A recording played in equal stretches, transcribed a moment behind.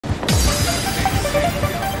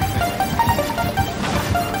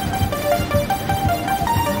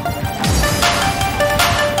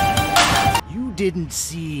didn't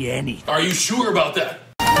see anything. Are you sure about that?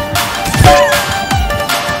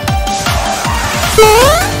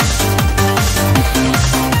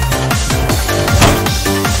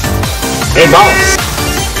 Hey, boss!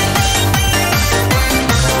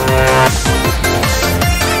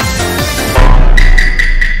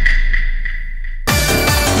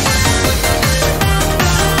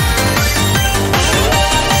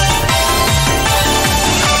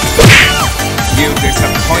 You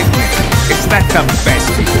disappoint me. Is that the best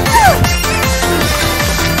you can do?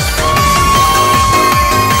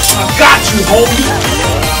 I got you, homie!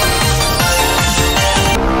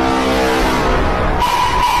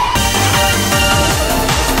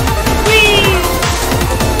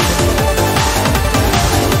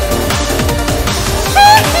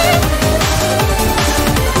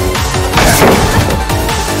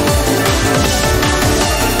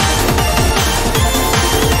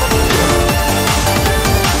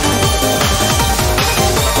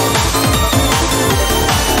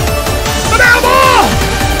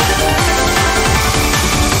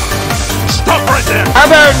 How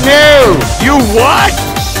about new? You what?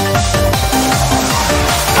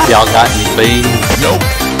 Y'all got any beans? Nope.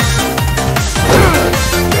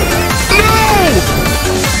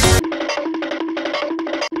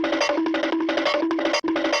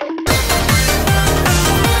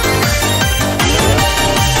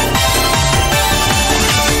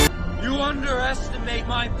 You underestimate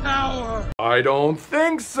my power. I don't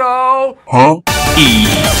think so. Huh?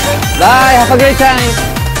 Bye, have a great time!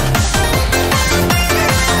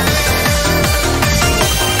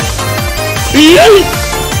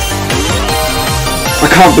 I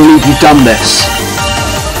can't believe you've done this.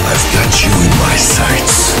 I've got you in my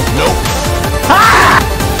sights. Nope.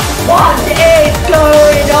 What is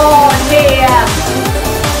going on here?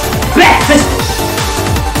 Breakfast!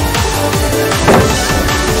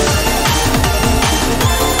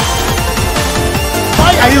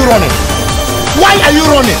 Why are you running? Why are you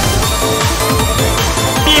running?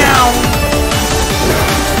 Meow.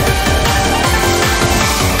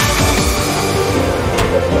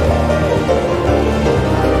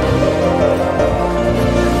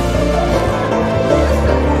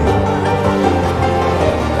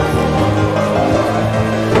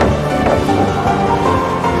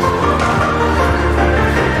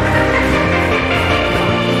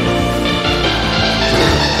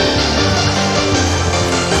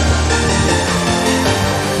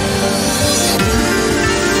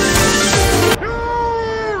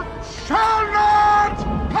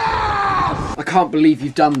 I can't believe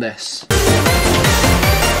you've done this.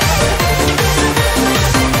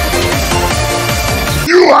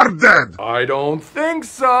 You are dead! I don't think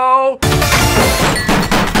so.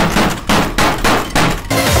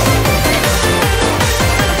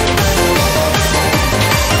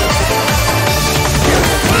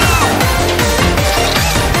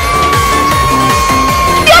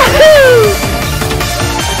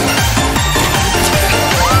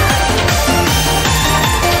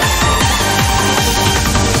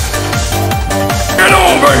 Get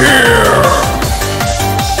over here!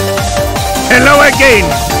 Hello again.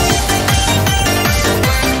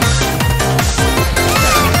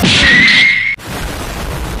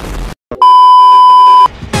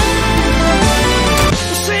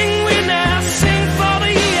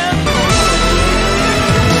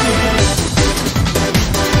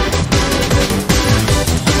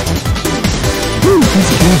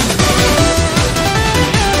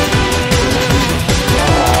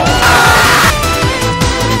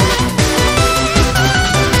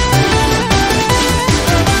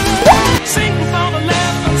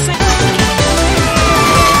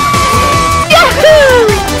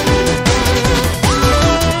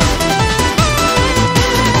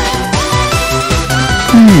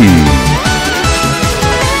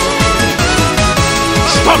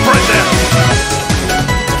 Stop right there!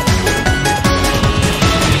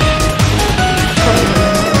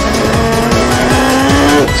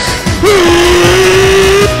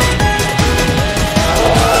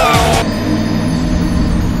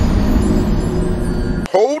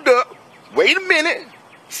 Hold up. Wait a minute.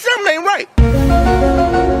 Something ain't right.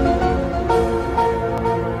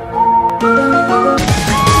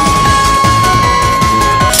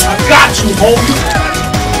 I got you, homie.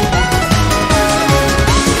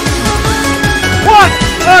 What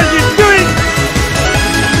are you doing?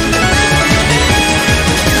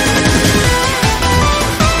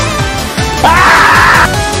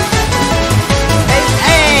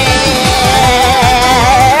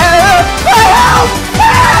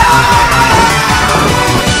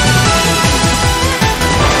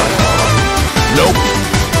 Nope.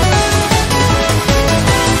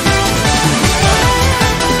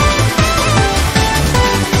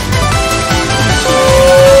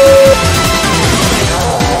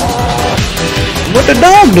 What the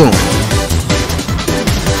dog doing?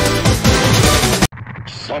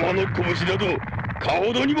 貴様の拳などか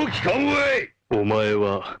ほどにも効かんわい。お前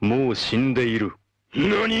はもう死んでいる。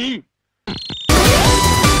何？ E